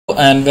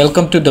And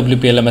welcome to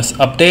WPLMS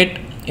update.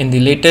 In the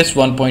latest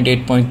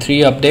 1.8.3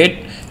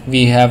 update,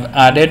 we have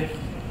added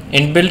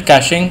inbuilt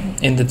caching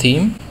in the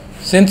theme.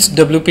 Since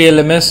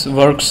WPLMS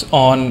works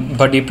on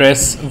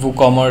BuddyPress,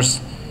 WooCommerce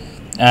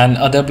and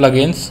other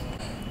plugins,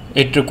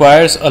 it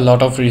requires a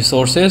lot of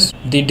resources.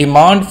 The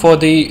demand for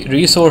the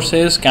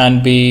resources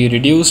can be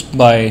reduced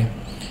by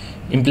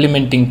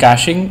implementing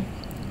caching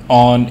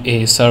on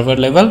a server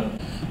level.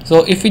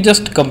 So if we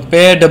just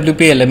compare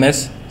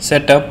WPLMS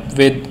setup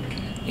with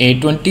a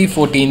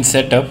 2014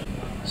 setup,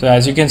 so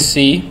as you can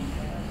see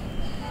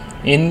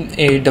in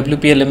a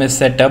WPLMS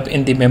setup,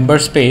 in the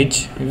members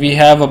page we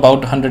have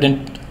about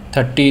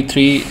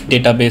 133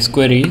 database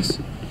queries.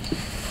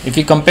 If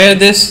we compare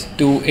this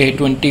to a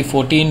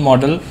 2014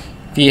 model,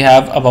 we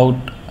have about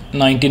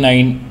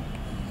 99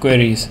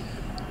 queries.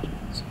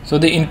 So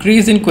the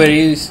increase in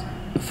queries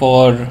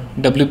for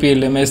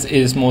WPLMS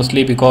is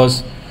mostly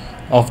because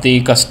of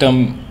the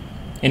custom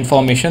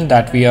information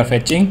that we are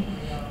fetching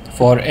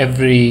for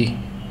every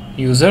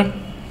user.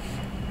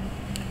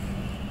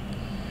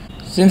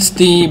 Since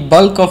the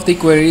bulk of the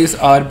queries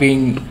are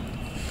being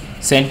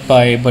sent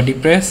by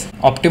BuddyPress,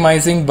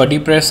 optimizing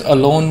BuddyPress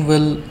alone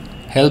will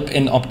help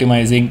in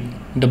optimizing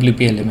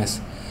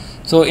WPLMS.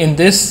 So in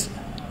this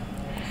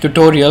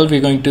tutorial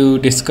we're going to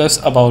discuss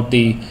about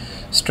the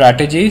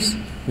strategies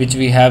which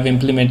we have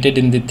implemented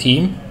in the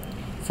theme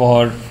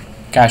for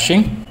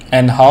caching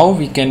and how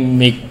we can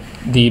make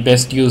the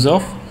best use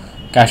of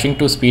caching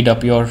to speed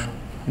up your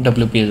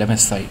WPLMS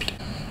site.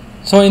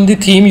 So in the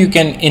theme you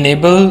can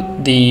enable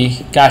the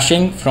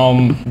caching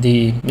from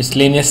the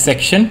miscellaneous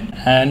section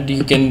and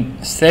you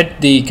can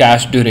set the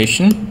cache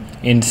duration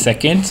in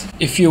seconds.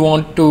 If you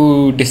want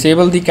to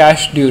disable the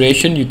cache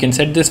duration, you can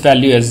set this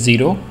value as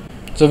 0.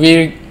 So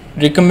we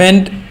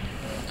recommend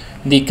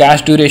the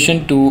cache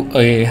duration to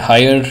a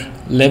higher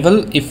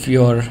level if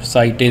your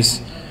site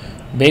is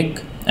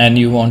big and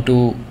you want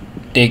to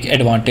take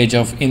advantage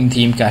of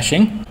in-theme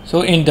caching.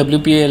 So in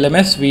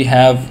WPLMS we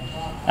have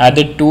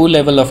added two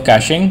levels of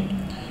caching.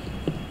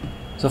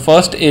 So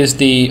first is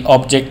the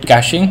object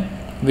caching,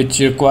 which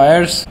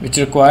requires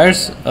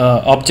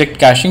object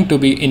caching to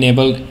be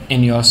enabled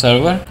in your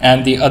server,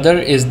 and the other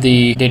is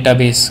the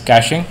database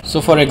caching.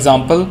 So for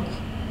example,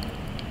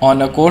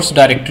 on a course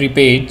directory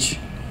page,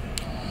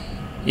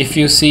 if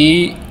you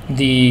see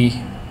the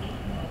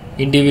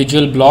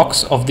individual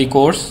blocks of the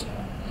course,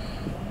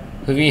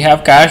 we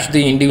have cached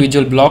the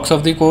individual blocks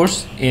of the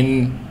course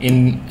in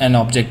an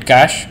object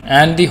cache,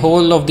 and the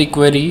whole of the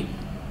query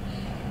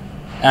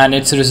and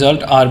its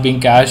result are being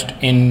cached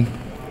in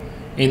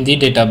the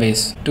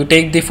database. To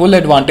take the full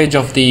advantage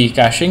of the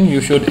caching,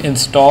 you should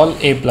install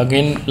a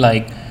plugin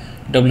like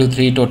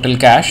W3 Total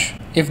Cache.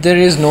 If there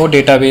is no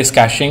database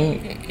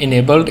caching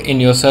enabled in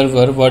your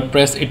server,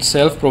 WordPress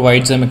itself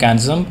provides a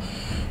mechanism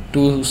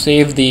to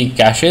save the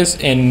caches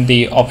in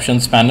the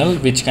options panel,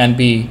 which can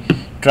be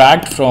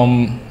tracked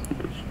from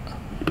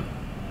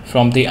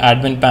the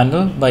admin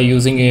panel by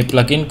using a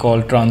plugin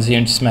called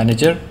Transients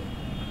Manager,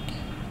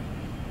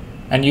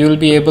 and you will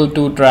be able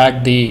to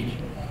track the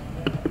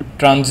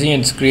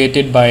transients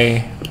created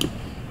by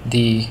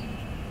the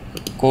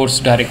course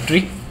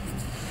directory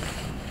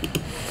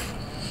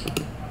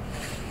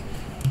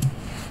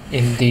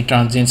in the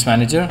Transients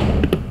Manager.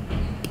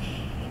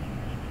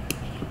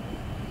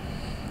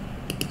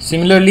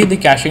 Similarly, the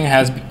caching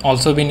has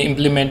also been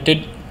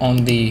implemented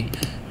on the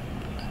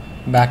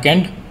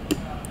backend.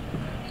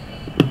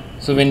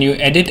 So when you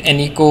edit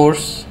any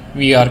course,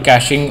 we are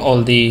caching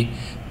all the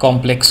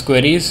complex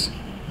queries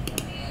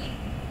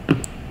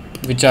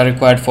which are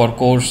required for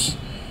course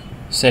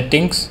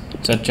settings,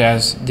 such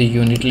as the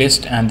unit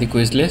list and the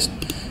quiz list.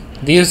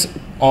 These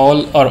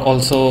all are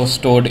also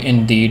stored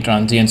in the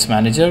Transients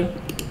Manager.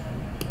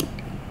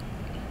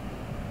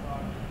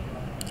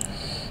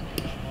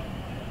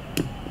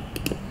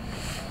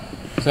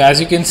 So as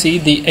you can see,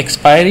 the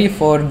expiry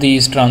for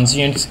these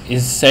transients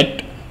is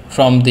set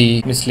from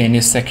the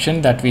miscellaneous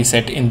section that we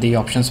set in the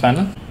options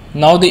panel.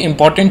 Now the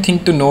important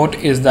thing to note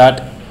is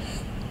that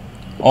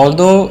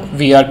although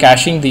we are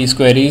caching these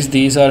queries,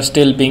 these are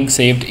still being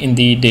saved in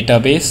the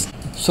database.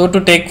 So to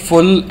take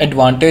full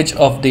advantage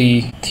of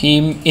the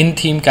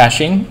in-theme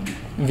caching,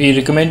 we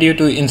recommend you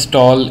to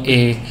install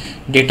a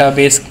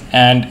database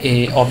and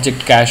a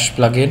object cache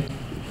plugin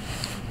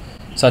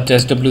such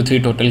as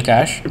W3 Total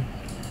Cache.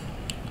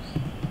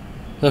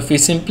 So if we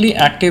simply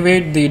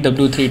activate the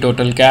W3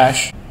 Total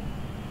Cache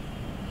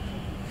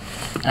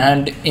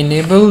and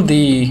enable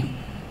the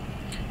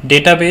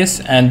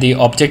database and the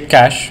object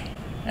cache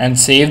and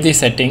save the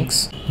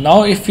settings.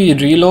 Now if we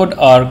reload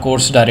our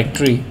course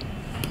directory,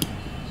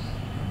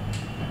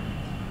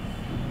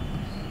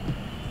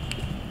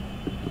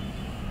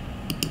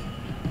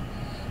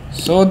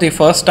 so the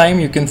first time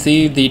you can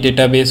see the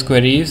database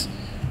queries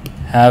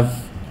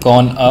have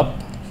gone up,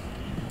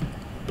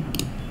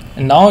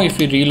 and now if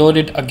we reload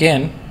it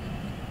again,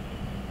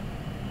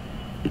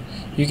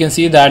 you can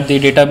see that the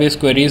database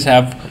queries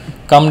have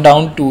come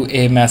down to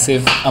a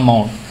massive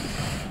amount.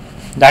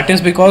 That is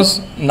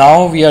because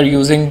now we are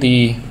using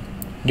the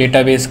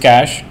database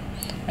cache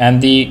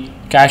and the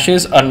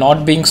caches are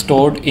not being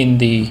stored in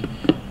the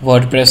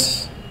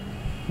WordPress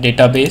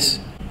database.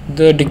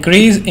 The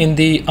decrease in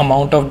the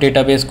amount of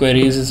database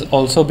queries is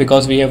also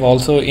because we have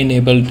also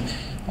enabled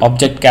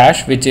object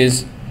cache, which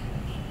is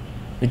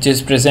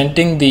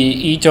presenting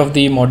each of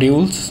the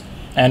modules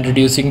and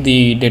reducing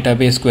the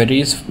database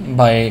queries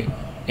by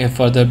a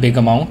further big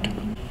amount.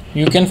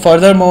 You can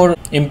furthermore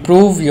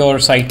improve your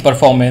site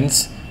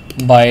performance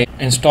by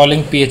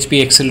installing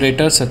PHP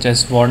accelerators such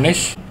as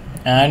Varnish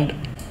and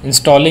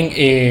installing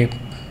a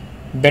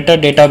better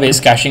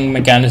database caching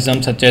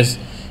mechanism such as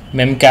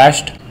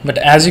memcached. But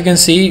as you can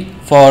see,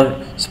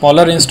 for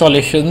smaller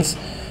installations,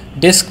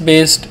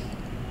 disk-based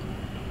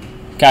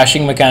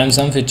caching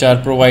mechanisms which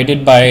are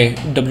provided by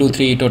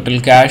W3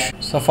 Total Cache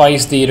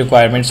suffice the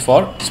requirements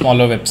for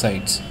smaller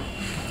websites.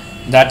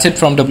 That's it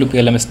from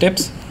WPLMS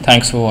Tips.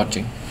 Thanks for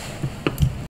watching.